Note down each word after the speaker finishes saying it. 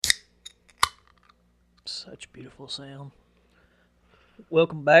Such a beautiful sound.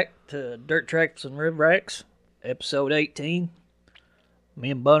 Welcome back to Dirt Tracks and Rib Racks, episode 18. Me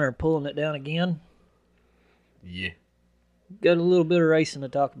and Bunner are pulling it down again. Yeah. Got a little bit of racing to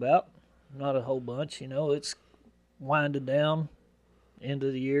talk about. Not a whole bunch, it's winding down, end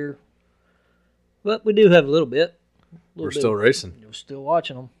of the year. But we do have a little bit. We're still racing. We're still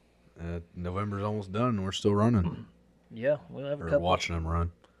watching them. November's almost done and we're still running. Yeah, we'll have a Or couple. watching them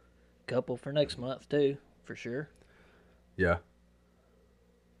run. Couple for next month, too, for sure. Yeah.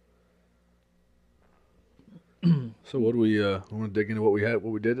 So what do we want to dig into what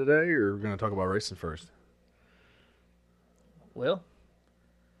we did today, or we're going to talk about racing first? Well,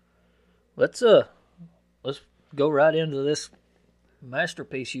 let's go right into this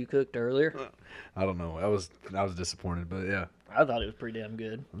masterpiece you cooked earlier. I don't know. I was disappointed, but yeah. I thought it was pretty damn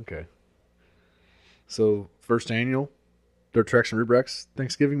good. Okay. So first annual Dirt Tracks and Rib Racks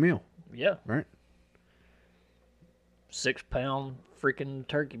Thanksgiving meal. Yeah. Right? 6-pound freaking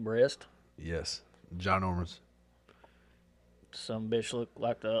turkey breast. Yes. Ginormous. Some bitch looked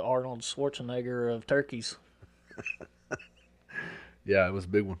like the Arnold Schwarzenegger of turkeys. Yeah, it was a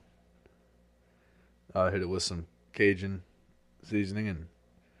big one. I hit it with some Cajun seasoning and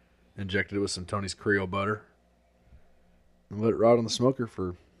injected it with some Tony's Creole butter. And let it rot on the smoker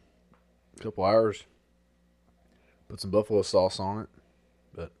for a couple hours. Put some buffalo sauce on it.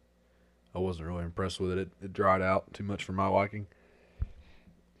 But I wasn't really impressed with it. It dried out too much for my liking.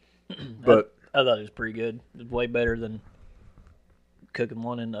 But I thought it was pretty good. It was way better than cooking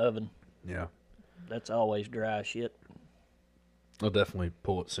one in the oven. yeah, That's always dry shit. I'll definitely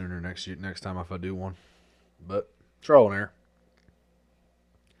pull it sooner next time if I do one. But trial and error.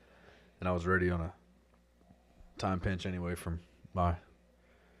 And I was ready on a time pinch anyway from my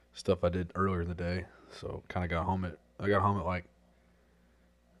stuff I did earlier in the day. So kind of got home at like,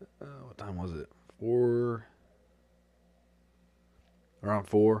 what time was it? Around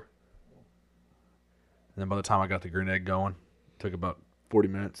 4. And then by the time I got the green egg going, it took about 40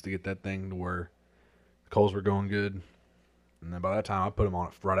 minutes to get that thing to where the coals were going good. And then by that time, I put them on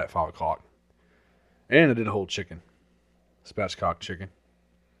it right at 5 o'clock. And I did a whole chicken. Spatchcock chicken.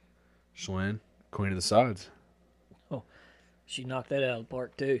 Schwinn, queen of the sides. She knocked that out of the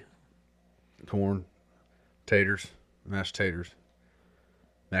park, too. Corn, taters, mashed taters,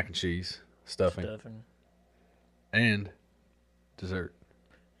 mac and cheese, stuffing. And dessert.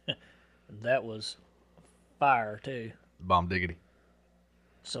 That was fire, too. Bomb diggity.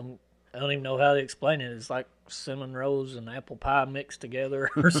 I don't even know how to explain it. It's like cinnamon rolls and apple pie mixed together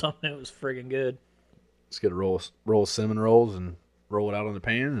or something. It was friggin' good. Just get a roll of cinnamon rolls and roll it out on the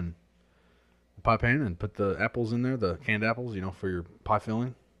pan and pie pan and put the apples in there, the canned apples, for your pie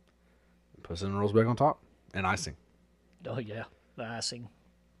filling. Put cinnamon rolls back on top and icing. Oh, yeah. The icing.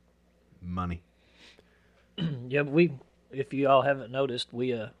 Money. Yeah, but if you all haven't noticed,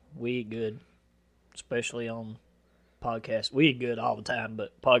 we eat good, especially on podcast. We eat good all the time,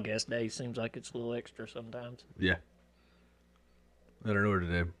 but podcast day seems like it's a little extra sometimes. Yeah. I don't know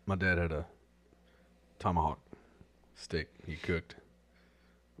today. My dad had a tomahawk steak he cooked.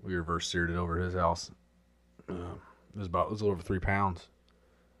 We reverse seared it over at his house. It was a little over 3 pounds.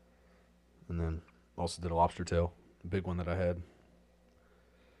 And then also did a lobster tail, the big one that I had.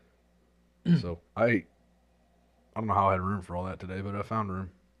 So I don't know how I had room for all that today, but I found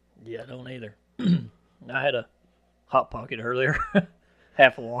room. Yeah, I don't either. I had a Hot Pocket earlier,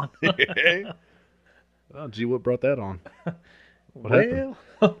 half of one. Oh, gee, what brought that on? What happened?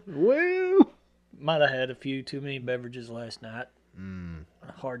 Well, might have had a few too many beverages last night. Mm.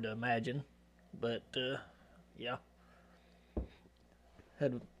 Hard to imagine, but yeah.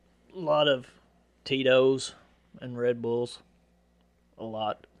 Had a lot of Tito's and Red Bulls. A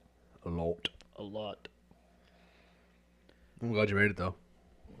lot. I'm glad you made it, though.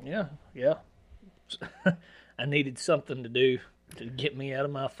 Yeah. I needed something to do to get me out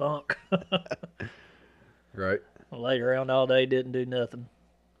of my funk. Right. I laid around all day, didn't do nothing.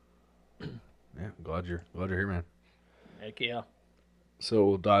 Yeah, glad you're here, man. Heck yeah. So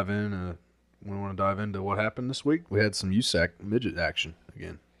we'll dive in. We want to dive into what happened this week. We had some USAC midget action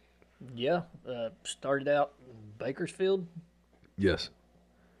again. Yeah. Started out in Bakersfield. Yes.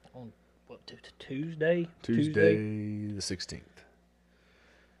 On Tuesday? Tuesday the 16th.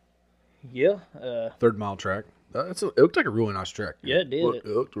 Yeah. 3rd mile track. It looked like a really nice track. Yeah, it did. It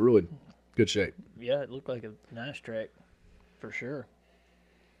looked really good shape. Yeah, it looked like a nice track, for sure.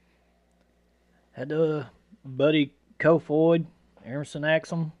 Had Buddy Kofoid, Emerson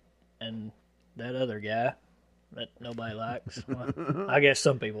Axum, and that other guy that nobody likes. Well, I guess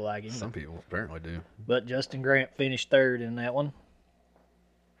some people like him. Some people apparently do. But Justin Grant finished 3rd in that one.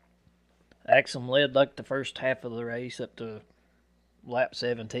 Axum led like the first half of the race up to lap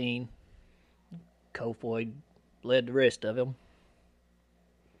 17. Kofoid led the rest of him.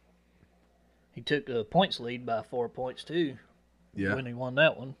 He took the points lead by 4 points too. Yeah. When he won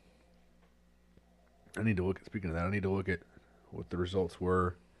that one. I need to look at, speaking of that, I need to look at what the results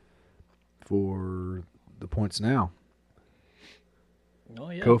were for the points now. Oh,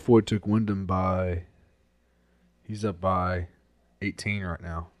 yeah. Kofoid took Wyndham he's up by 18 right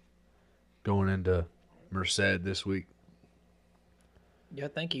now, going into Merced this week. Yeah, I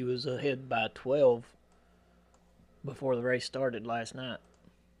think he was ahead by 12 before the race started last night.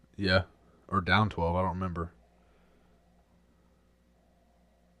 Yeah, or down 12, I don't remember.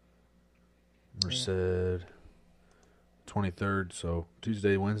 Merced, 23rd, so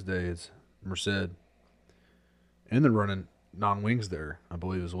Tuesday, Wednesday is Merced. And they're running non-wings there, I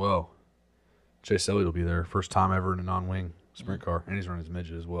believe, as well. Chase Elliott will be there. First time ever in a non-wing sprint car. And he's running his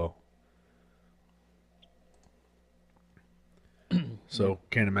midget as well. So,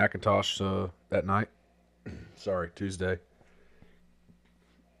 Cannon McIntosh that night, Tuesday,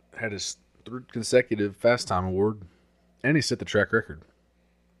 had his third consecutive Fast Time Award. And he set the track record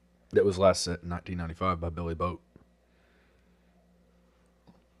that was last set in 1995 by Billy Boat.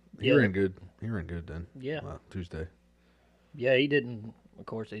 He ran good. He ran good then. Yeah. Tuesday. Yeah, he didn't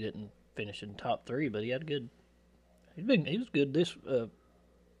finish in top 3, but he had good. He was good this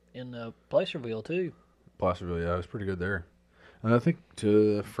in Placerville too. Placerville, yeah, it was pretty good there. And I think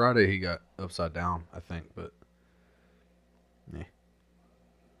to Friday he got upside down, I think, but yeah.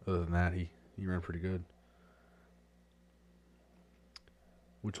 Other than that, he ran pretty good.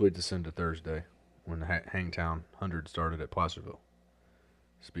 Which leads us into Thursday when the Hangtown 100 started at Placerville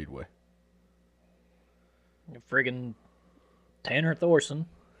Speedway. Friggin' Tanner Thorson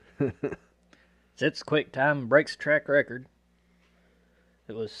sets quick time and breaks the track record.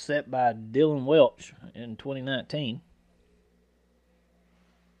 It was set by Dylan Welch in 2019.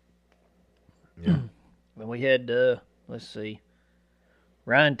 Yeah. And we had, let's see,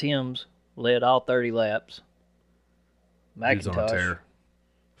 Ryan Timms led all 30 laps. He's on a tear.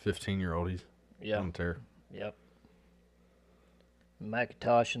 15-year-old, he's on a tear. Yep.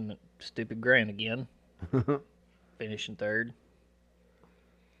 McIntosh and stupid Grant again. Finishing third.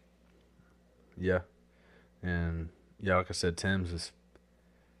 Yeah. And, yeah, like I said, Timms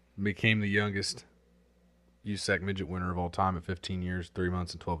became the youngest USAC midget winner of all time at 15 years, 3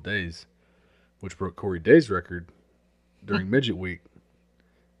 months, and 12 days, which broke Corey Day's record during midget week.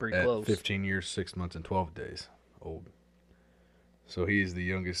 Pretty at close. 15 years, 6 months, and 12 days old. So he's the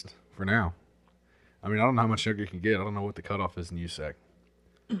youngest for now. I mean, I don't know how much younger you can get. I don't know what the cutoff is in USAC.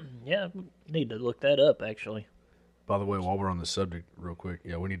 Yeah, need to look that up, actually. By the way, while we're on the subject real quick,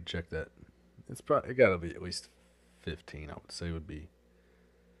 yeah, we need to check that. It got to be at least 15, I would say would be.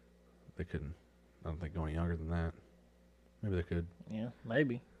 They couldn't, I don't think, go any younger than that. Maybe they could. Yeah,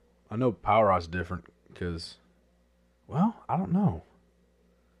 maybe. I know Power-Eye's different because, well, I don't know.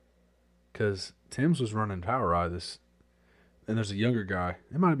 Because Timms was running Power-Eye and there's a younger guy.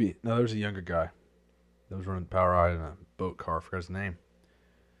 There's a younger guy that was running Power-Eye in a boat car. I forgot his name.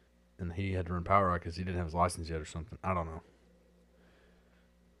 And he had to run Power-Eye because he didn't have his license yet or something. I don't know.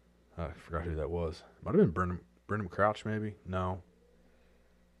 I forgot who that was. Might have been Brendan Crouch, maybe? No,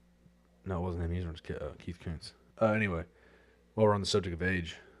 it wasn't him. He was Keith Kuntz. Anyway, while we're on the subject of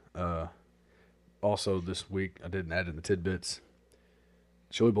age, also this week, I didn't add in the tidbits.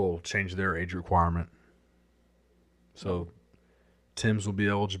 Chili Bowl changed their age requirement. So Timms will be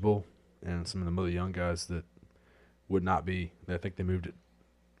eligible, and some of the other young guys that would not be. I think they moved it.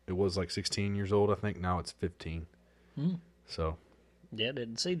 It was like 16 years old, I think. Now it's 15. So. Yeah,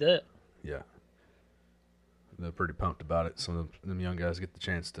 didn't see that. Yeah. They're pretty pumped about it. Some of them young guys get the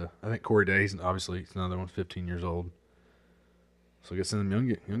chance to. I think Corey Day, he's another one, 15 years old. So get some of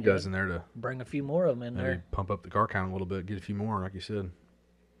them young guys in there to bring a few more of them in there. Pump up the car count a little bit, get a few more, like you said.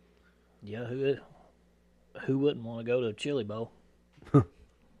 Yeah, who wouldn't want to go to a Chili Bowl?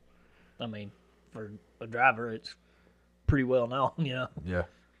 I mean, for a driver, it's pretty well known, you know. Yeah.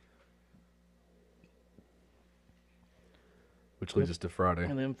 Which leads us to Friday.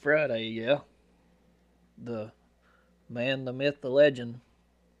 And then Friday, yeah. The man, the myth, the legend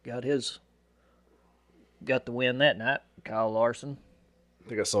got the win that night, Kyle Larson. I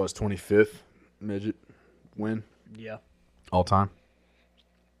think I saw his 25th midget win. Yeah. All time.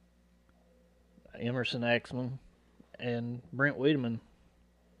 Emerson Axman and Brent Wiedemann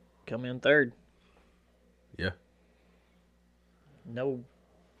come in third. Yeah.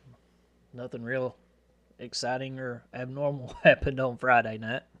 Nothing real exciting or abnormal happened on Friday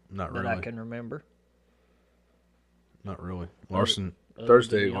night. Not really. That I can remember. Not really. Larson.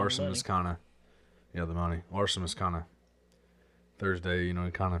 Thursday, than on Larson money. was kind of, the money. Larson was kind of, Thursday,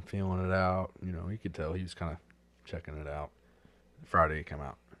 kind of feeling it out. You could tell he was kind of checking it out. Friday, he came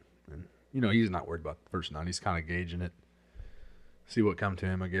out. And, he's not worried about the first 9. He's kind of gauging it, see what come to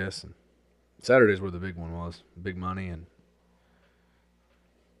him, I guess. And Saturday's where the big one was, big money, and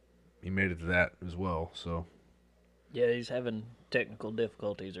he made it to that as well, so. Yeah, he's having technical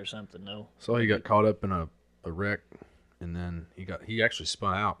difficulties or something, though. So he got caught up in a wreck, and then he actually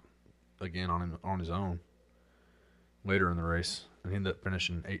spun out again on his own later in the race, and he ended up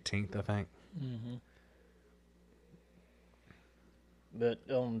finishing 18th, I think. Mm-hmm. But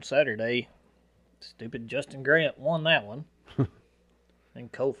on Saturday, stupid Justin Grant won that one,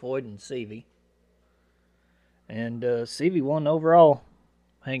 and Kofoid and Seavey. And Seavey won overall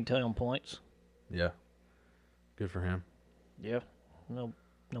Hangtown points. Yeah, good for him. Yeah,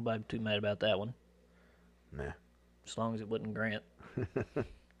 nobody too mad about that one. Nah. As long as it wasn't Grant. I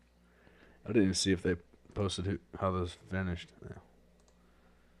didn't even see if they posted how those finished. Yeah.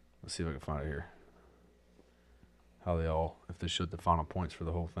 Let's see if I can find it here. If they showed the final points for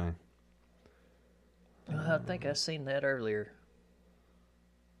the whole thing. I think I seen that earlier.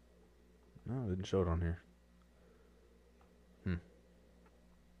 No, it didn't show it on here.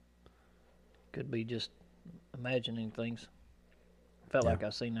 Could be just imagining things. Felt like I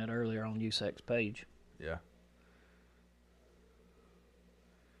seen that earlier on USAC's page. Yeah.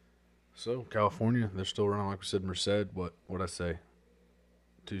 So, California, they're still running, like we said, Merced. What'd I say?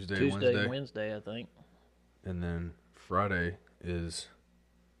 Tuesday, and Wednesday, I think. And then Friday is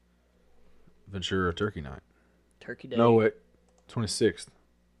Ventura Turkey Night. Turkey Day. No, wait. 26th.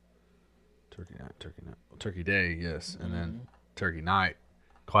 Turkey Night. Well, Turkey Day, yes. And then Turkey Night,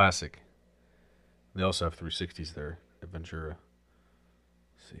 Classic. They also have 360s there at Ventura.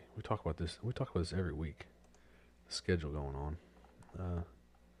 Let's see, we talk about this every week. The schedule going on.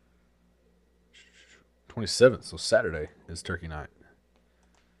 27th, so Saturday is Turkey Night.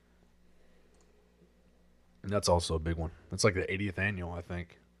 And that's also a big one. That's like the 80th annual, I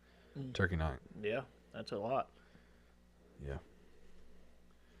think. Turkey Night. Yeah, that's a lot. Yeah.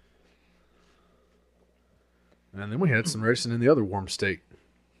 And then we had some racing in the other warm state.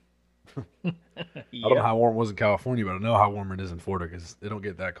 I don't know how warm it was in California, but I know how warm it is in Florida because they don't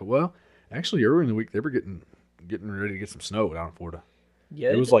get that cold. Well, actually, earlier in the week, they were getting ready to get some snow down in Florida.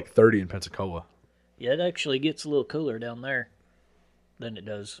 Yeah, it was like 30 in Pensacola. Yeah, it actually gets a little cooler down there than it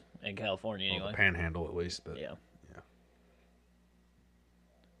does in California anyway. Well, the Panhandle, at least. But yeah.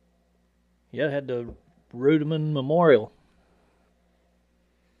 Yeah, it had the Rudeman Memorial.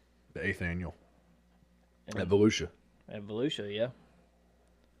 The 8th annual. At Volusia. At Volusia, yeah.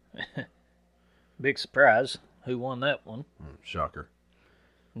 Big surprise. Who won that one? Shocker.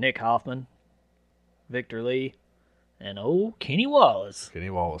 Nick Hoffman, Victor Lee, and Kenny Wallace. Kenny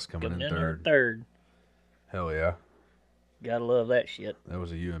Wallace coming in third. Hell yeah. Gotta love that shit. That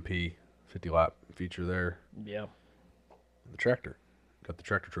was a UMP 50-lap feature there. Yeah. The tractor. Got the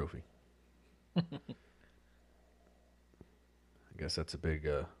tractor trophy. I guess that's a big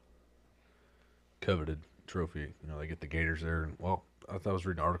coveted trophy. They get the Gators there. And, well, I thought I was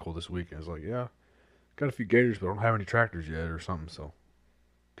reading an article this week, and I was like, yeah, got a few Gators, but I don't have any tractors yet or something, so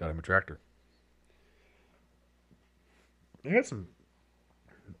got him a tractor. They had some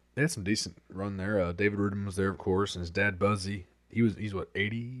decent run there. David Rudeman was there, of course, and his dad Buzzy. He's what,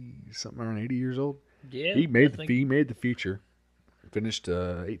 80, something around 80 years old? Yeah. He made the feature. Finished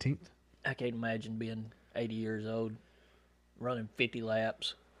 18th. I can't imagine being 80 years old, running 50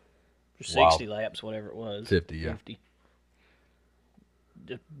 laps, or 60 laps, whatever it was. 50, yeah. 50.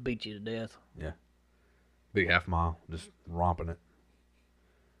 Just beat you to death. Yeah. Big half mile, just romping it.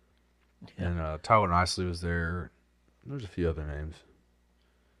 Yeah. And Tyler Nicely was there. There's a few other names.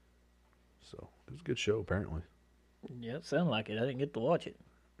 So, it was a good show, apparently. Yeah, it sounded like it. I didn't get to watch it.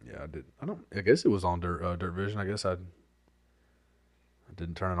 Yeah, I did. I guess it was on Dirt Vision. I guess I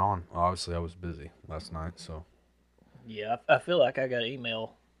didn't turn it on. Obviously, I was busy last night, so. Yeah, I feel like I got an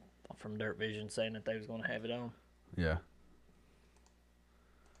email from Dirt Vision saying that they was going to have it on. Yeah.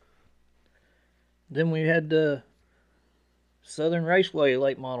 Then we had the Southern Raceway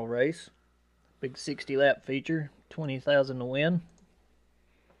late model race. Big 60-lap feature, 20,000 to win.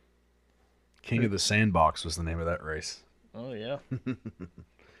 King of the Sandbox was the name of that race. Oh, yeah.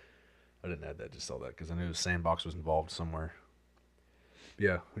 I didn't add that, just saw that, because I knew the Sandbox was involved somewhere.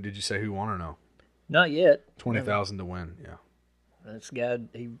 Yeah, did you say who won or no? Not yet. 20,000 to win, yeah. This guy,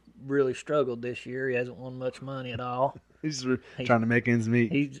 he really struggled this year. He hasn't won much money at all. He's trying to make ends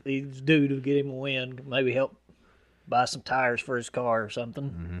meet. He's due to get him a win. Maybe help buy some tires for his car or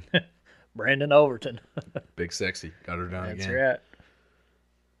something. Mm-hmm. Brandon Overton. Big Sexy. Got her down again. That's right.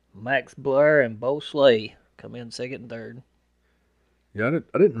 Max Blair and Bo Slay come in second and third. Yeah,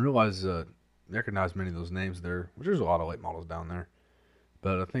 I didn't realize recognize many of those names there, which there's a lot of late models down there.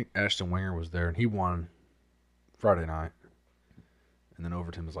 But I think Ashton Winger was there, and he won Friday night. And then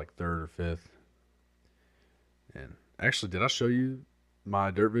Overton was like third or fifth. And actually, did I show you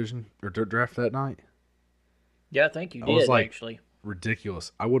my dirt vision or dirt draft that night? Yeah, I think you I was did, like, actually.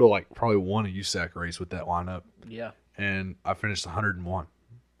 Ridiculous. I would have like probably won a USAC race with that lineup. Yeah. And I finished 101.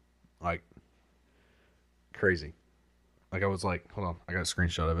 Like, crazy. Like, I was like, hold on, I got a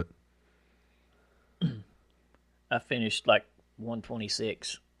screenshot of it. I finished like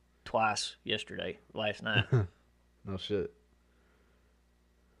 126 twice last night. No shit.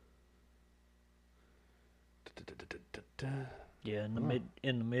 Yeah, in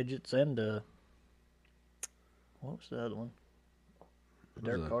the midgets and what was the other one? The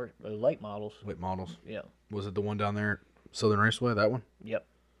dirt car, the late models. Late models. Yeah. Was it the one down there at Southern Raceway? That one? Yep.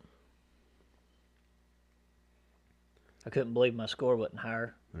 I couldn't believe my score wasn't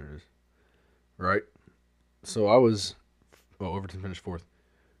higher. There it is. Right. So I was, Overton finished fourth.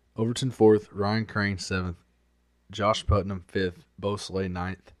 Overton fourth, Ryan Crane seventh, Josh Putnam fifth, Bo Slay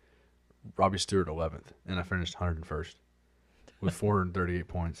ninth, Robbie Stewart 11th, and I finished 101st with 438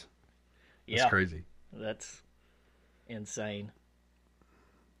 points. That's crazy. That's insane.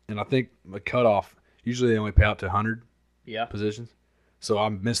 And I think the cutoff, usually they only pay out to 100 positions. So I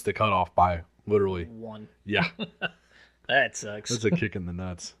missed the cutoff by literally one. Yeah. That sucks. That's a kick in the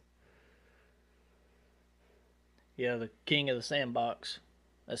nuts. Yeah, the king of the sandbox.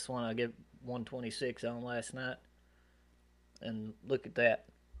 That's the one I get 126 on last night. And look at that.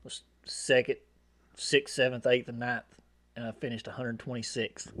 It was second, 6th, 7th, 8th, and 9th. And I finished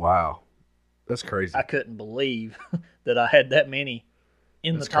 126th. Wow. That's crazy. I couldn't believe that I had that many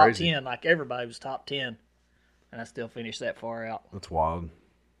in That's the top crazy. 10. Like everybody was top 10. And I still finished that far out. That's wild.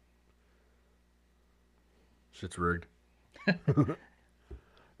 Shit's rigged.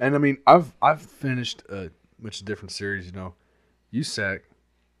 And I mean, I've finished a much different series, you know. USAC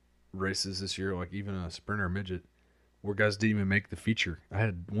races this year, like even a sprinter or midget, where guys didn't even make the feature. I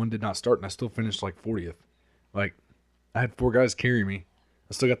had one did not start, and I still finished like 40th. Like, I had 4 guys carry me.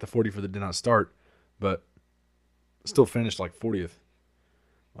 I still got the 40 for the did not start, but still finished like 40th.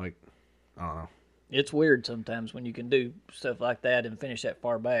 Like, I don't know. It's weird sometimes when you can do stuff like that and finish that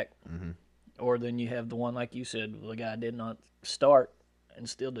far back. Mm-hmm. Or then you have the one, like you said, the guy did not start and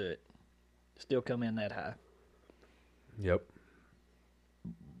still do it. Still come in that high. Yep.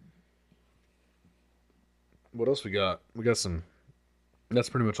 What else we got? We got some. That's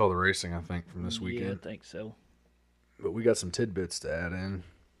pretty much all the racing, I think, from this weekend. Yeah, I think so. But we got some tidbits to add in.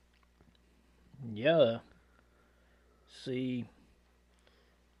 Yeah. See,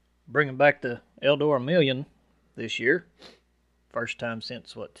 bringing back the Eldora Million this year. First time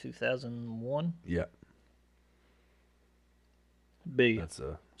since, 2001? Yeah. Be That's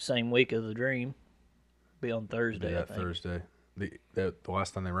same week of the Dream. Be on Thursday, I think. Thursday. The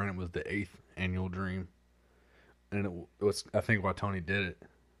last time they ran it was the 8th annual Dream. And it was, I think, why Tony did it.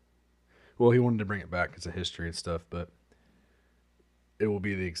 Well, he wanted to bring it back because of history and stuff, but it will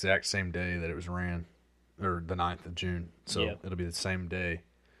be the exact same day that it was ran, or the 9th of June. So it'll be the same day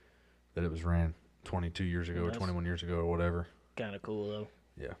that it was ran 22 years ago or 21 years ago or whatever. Kind of cool, though.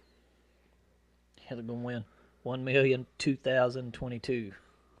 Yeah. Yeah, they're going to win $1,002,022.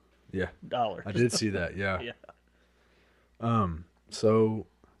 Yeah. I did see that, yeah. Yeah. So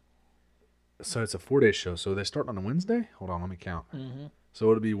it's a 4-day show. So they start on a Wednesday? Hold on, let me count. Mm-hmm.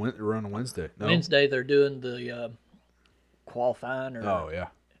 So it'll be run on Wednesday. No? Wednesday they're doing the qualifying. Oh, yeah.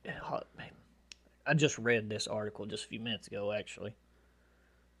 I just read this article just a few minutes ago, actually.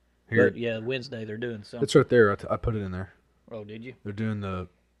 Here, But yeah, Wednesday they're doing something. it's right there. I put it in there. Oh, did you? They're doing the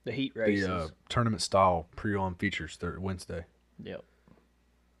heat races. tournament style pre-on features Wednesday. Yep.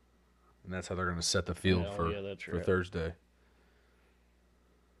 And that's how they're going to set the field for right. Thursday.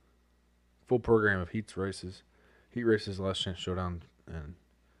 Full program of heat races, last chance showdown, and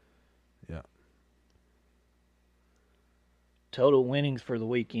yeah. Total winnings for the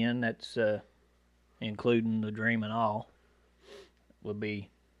weekend, that's including the Dream and all, would be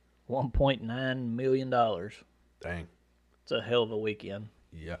 $1.9 million. Dang. It's a hell of a weekend.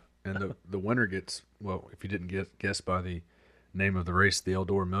 Yeah. And the winner gets, well, if you didn't guess by the name of the race, the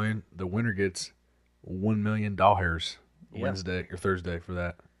Eldora Million, the winner gets $1 million Wednesday or Thursday for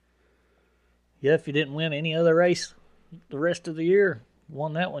that. Yeah, if you didn't win any other race the rest of the year,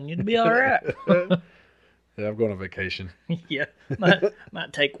 won that one, you'd be all right. Yeah, I'm going on vacation. Yeah, might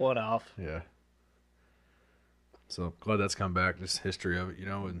take one off. Yeah. So glad that's come back. Just history of it, you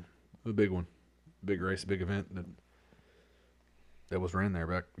know, and a big one, big race, big event. that was ran there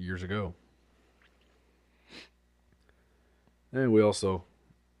back years ago. And we also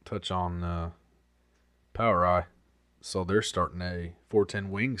touch on Power Eye. So they're starting a 410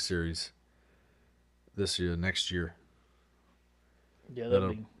 wing series next year. Yeah,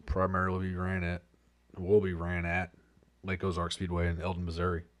 That'll primarily will be ran at Lake Ozark Speedway in Eldon,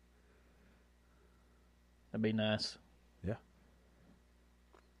 Missouri. That'd be nice. Yeah.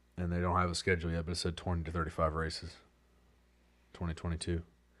 And they don't have a schedule yet, but it said 20 to 35 races. 2022.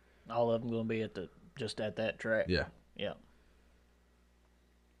 All of them going to be just at that track. Yeah. Yeah.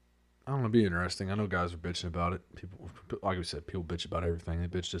 I don't know, it'd be interesting. I know guys are bitching about it. People, like we said, people bitch about everything. They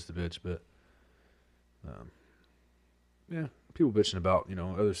bitch just to bitch, but yeah, people bitching about,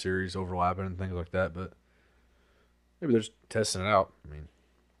 other series overlapping and things like that, but maybe they're just testing it out. I mean,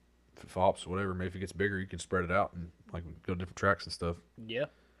 if it flops, whatever, maybe if it gets bigger, you can spread it out and like go to different tracks and stuff. Yeah,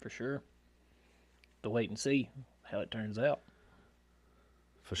 for sure. To wait and see how it turns out.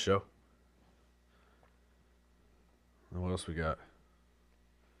 For sure. And what else we got?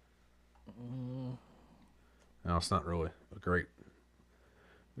 No, it's not really a great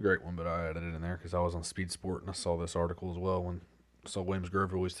one, but I added it in there because I was on Speed Sport and I saw this article as well when I saw Williams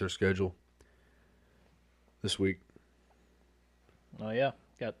Grove released their schedule this week. Oh, yeah.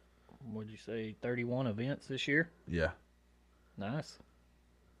 Got, what'd you say, 31 events this year? Yeah. Nice.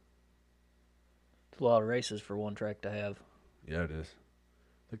 It's a lot of races for one track to have. Yeah, it is.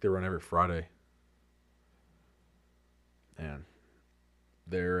 I think they run every Friday. And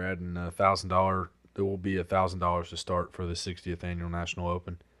they're adding $1,000. There will be $1,000 to start for the 60th Annual National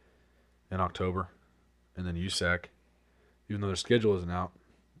Open in October. And then USAC, even though their schedule isn't out,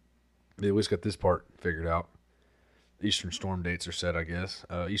 they at least got this part figured out. Eastern Storm dates are set, I guess.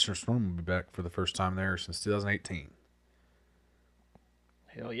 Eastern Storm will be back for the first time there since 2018.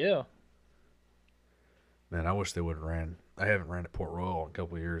 Hell yeah. Man, I wish they would have ran. I haven't ran at Port Royal in a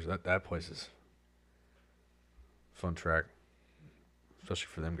couple of years. That place is a fun track. Especially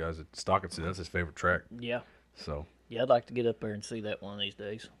for them guys at Stockton City. That's his favorite track. Yeah. So. Yeah, I'd like to get up there and see that one of these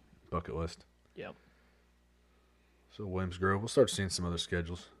days. Bucket list. Yep. So Williams Grove, we'll start seeing some other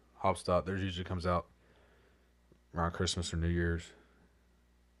schedules. Hopstad, theirs usually comes out around Christmas or New Year's.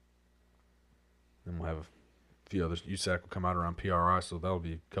 Then we'll have a few others. USAC will come out around PRI, so that'll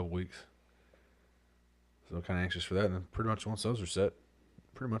be a couple weeks. So I'm kind of anxious for that. And then pretty much once those are set,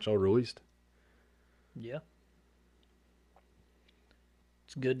 pretty much all released. Yeah.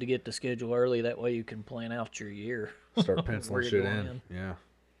 It's good to get the schedule early. That way you can plan out your year. Start penciling shit in. Yeah.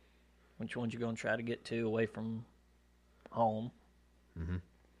 Which ones you're going to try to get to away from home. Mm-hmm.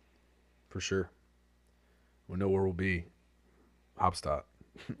 For sure. We know where we'll be. Hopstad.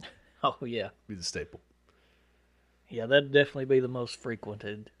 Oh, yeah. Be the staple. Yeah, that'd definitely be the most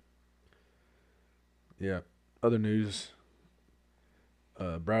frequented. Yeah. Other news.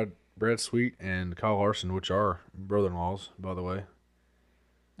 Brad Sweet and Kyle Larson, which are brother-in-laws, by the way.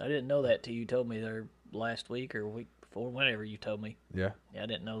 I didn't know that till you told me there last week or week before, whenever you told me. Yeah? Yeah, I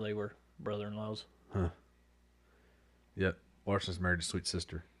didn't know they were brother-in-laws. Huh. Yep. Larson's married to Sweet's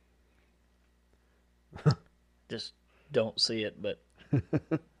sister. Just don't see it, but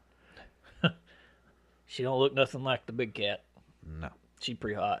she don't look nothing like the big cat. No. She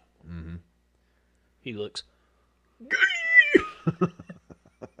pretty hot. Mm-hmm. He looks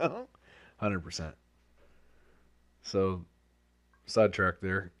 100%. So, sidetrack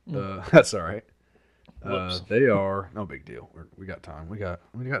there. That's all right. They are no big deal. We got time. We got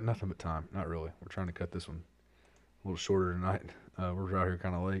nothing but time. Not really. We're trying to cut this one a little shorter tonight. We're out here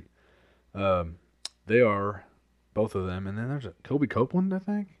kind of late. They are both of them, and then there's a Kobe Copeland, I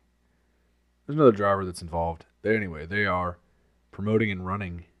think. There's another driver that's involved. They are promoting and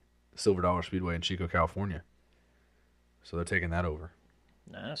running Silver Dollar Speedway in Chico, California. So they're taking that over.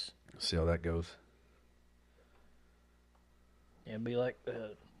 nice. See how that goes. Yeah, it'd be like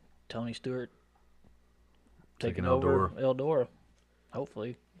Tony Stewart Taking over Eldora.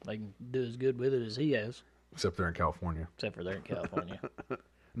 Hopefully, they can do as good with it as he has. Except they're in California. Except for they're in California.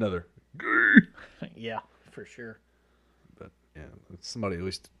 Another. Yeah, for sure. But yeah, somebody at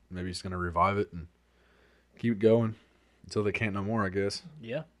least maybe is going to revive it and keep it going until they can't no more, I guess.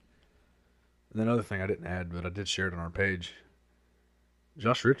 Yeah. And then another thing I didn't add, but I did share it on our page.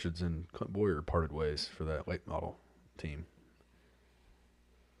 Josh Richards and Clint Boyer parted ways for that late model team.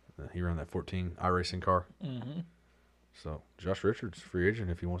 He ran that 14 iRacing car. Mm-hmm. So Josh Richards, free agent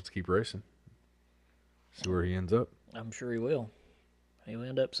if he wants to keep racing. See where he ends up. I'm sure he will. He'll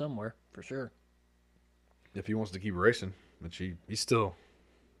end up somewhere, for sure. If he wants to keep racing, but he's still,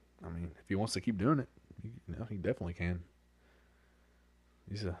 I mean, if he wants to keep doing it, he definitely can.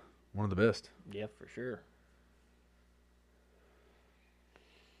 He's one of the best. Yeah, for sure.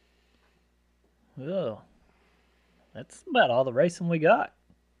 Well, that's about all the racing we got.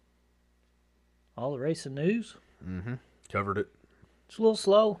 All the racing news. Mm-hmm. Covered it. It's a little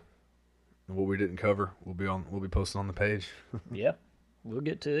slow. And what we didn't cover, we'll be posting on the page. Yeah, we'll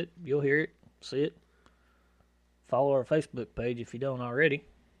get to it. You'll hear it, see it. Follow our Facebook page if you don't already.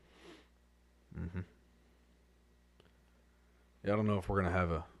 Mm-hmm. Yeah, I don't know if we're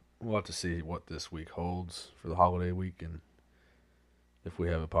gonna we'll have to see what this week holds for the holiday week, and if we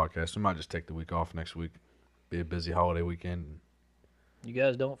have a podcast, we might just take the week off next week. Be a busy holiday weekend. You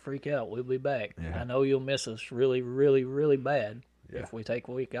guys don't freak out. We'll be back. Yeah. I know you'll miss us really, really, really bad Yeah. if we take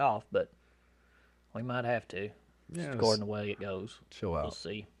a week off, but we might have to. Yeah, Just according to the way it goes. chill out. We'll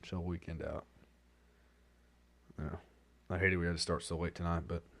see. Chill weekend out. Yeah. I hated we had to start so late tonight,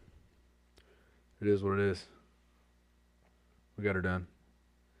 but it is what it is. We got her done.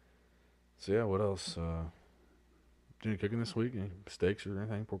 So yeah, what else? Did you cooking this week? Any steaks or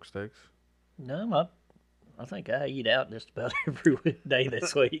anything? Pork steaks? No, I think I eat out just about every day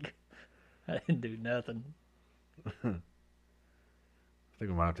this week. I didn't do nothing. I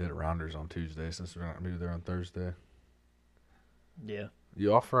think we might have to hit a Rounders on Tuesday since we're not going to be there on Thursday. Yeah.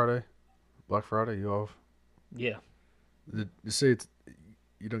 You off Friday? Black Friday, you off? Yeah. Did you say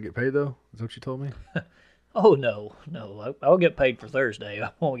you don't get paid though? Is that what you told me? Oh, no. I'll get paid for Thursday.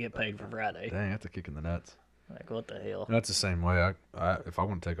 I won't get paid for Friday. Dang, that's a kick in the nuts. Like, what the hell? That's the same way. If I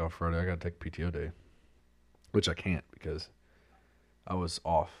want to take off Friday, I got to take PTO day, which I can't because I was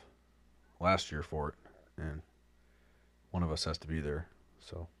off last year for it, and one of us has to be there.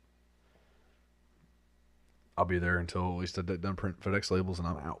 So I'll be there until at least I done print FedEx labels and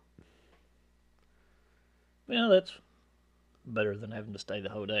I'm out. Well, that's better than having to stay the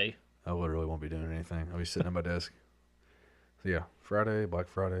whole day. I literally won't be doing anything. I'll be sitting at my desk. So yeah, Friday, Black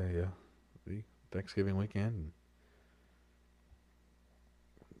Friday, yeah, be Thanksgiving weekend, and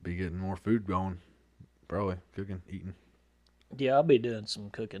be getting more food going. Probably cooking, eating. Yeah, I'll be doing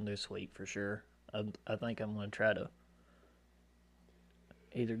some cooking this week for sure. I think I'm going to try to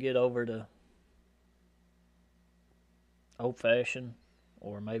either get over to Old Fashioned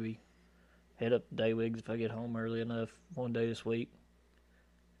or maybe head up to Daywig's if I get home early enough one day this week.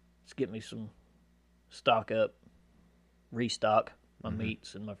 Just get me some restock my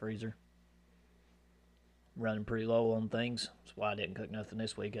meats in my freezer. Running pretty low on things. That's why I didn't cook nothing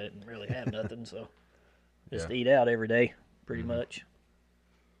this week. I didn't really have nothing, so just eat out every day, pretty much.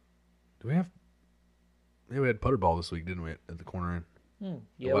 Do we have? Yeah, we had Putterball this week, didn't we? At the corner end.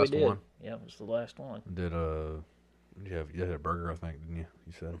 Yeah, we did. Yeah, it was the last one. Did you had a burger? I think, didn't you?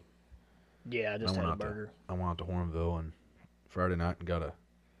 You said. Yeah, I just had a burger. I went out to Hornville and Friday night and got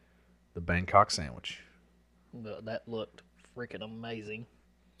the Bangkok sandwich. That looked freaking amazing.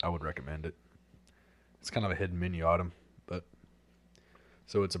 I would recommend it. It's kind of a hidden menu item, but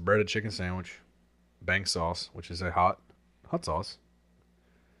so it's a breaded chicken sandwich, bang sauce, which is a hot sauce,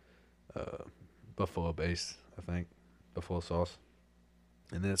 buffalo base, I think, buffalo sauce,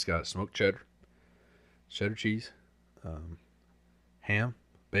 and then it's got smoked cheddar cheese, ham,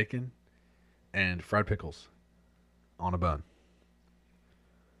 bacon, and fried pickles on a bun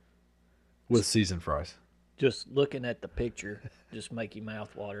with seasoned fries. Just looking at the picture just make your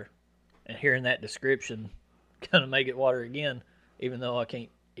mouth water. And hearing that description kind of make it water again, even though I can't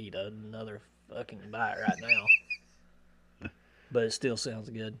eat another fucking bite right now. But it still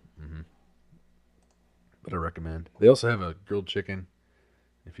sounds good. Mm-hmm. But I recommend. They also have a grilled chicken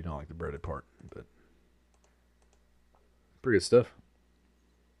if you don't like the breaded part. But pretty good stuff.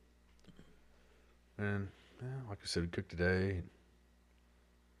 And like I said, we cooked today.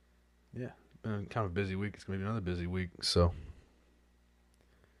 Yeah, been kind of a busy week. It's going to be another busy week. So.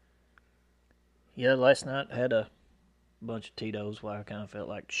 Yeah, last night I had a bunch of Tito's while I kind of felt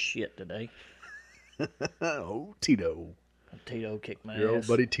like shit today. Oh, Tito. Tito kicked my Your ass. old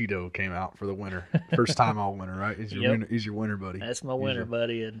buddy Tito came out for the winter. First time all winter, right? He's your winter buddy. That's my winter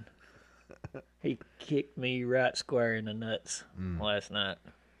buddy, and he kicked me right square in the nuts last night.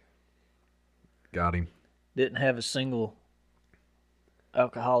 Got him. Didn't have a single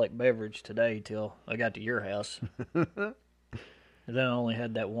alcoholic beverage today till I got to your house. And then I only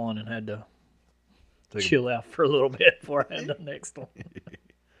had that one and had to chill out for a little bit before I had the next one.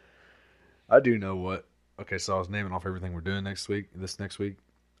 I do know what. Okay, so I was naming off everything we're doing this next week.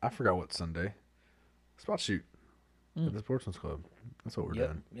 I forgot what Sunday. Spot shoot at the Sportsman's Club. That's what we're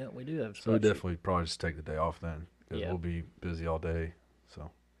doing. Yeah, we do have. So we definitely probably just take the day off then, because Yeah. we'll be busy all day.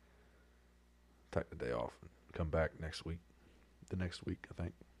 So take the day off and come back next week. The next week, I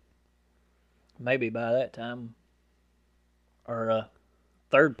think. Maybe by that time, our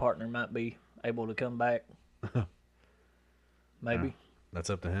third partner might be able to come back. Maybe. That's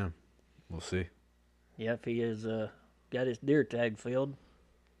up to him. We'll see. Yeah, if he has got his deer tag filled.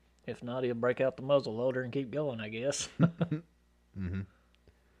 If not, he'll break out the muzzle loader and keep going, I guess. Mm-hmm.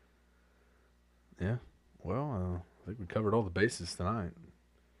 Yeah. Well, I think we covered all the bases tonight.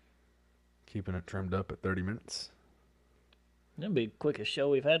 Keeping it trimmed up at 30 minutes. That'll be the quickest show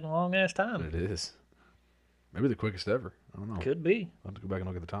we've had in a long ass time. It is. Maybe the quickest ever. I don't know. Could be. I'll have to go back and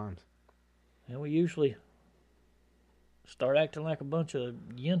look at the times. And we usually start acting like a bunch of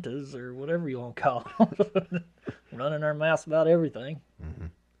yentas or whatever you want to call them. Running our mouths about everything. Mm-hmm.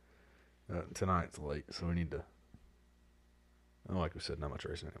 Tonight's late, so we need to... like we said, not much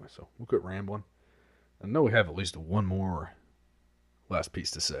racing anyway, so we'll quit rambling. I know we have at least one more last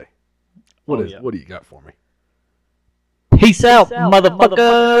piece to say. What do you got for me? Peace out, motherfuckers!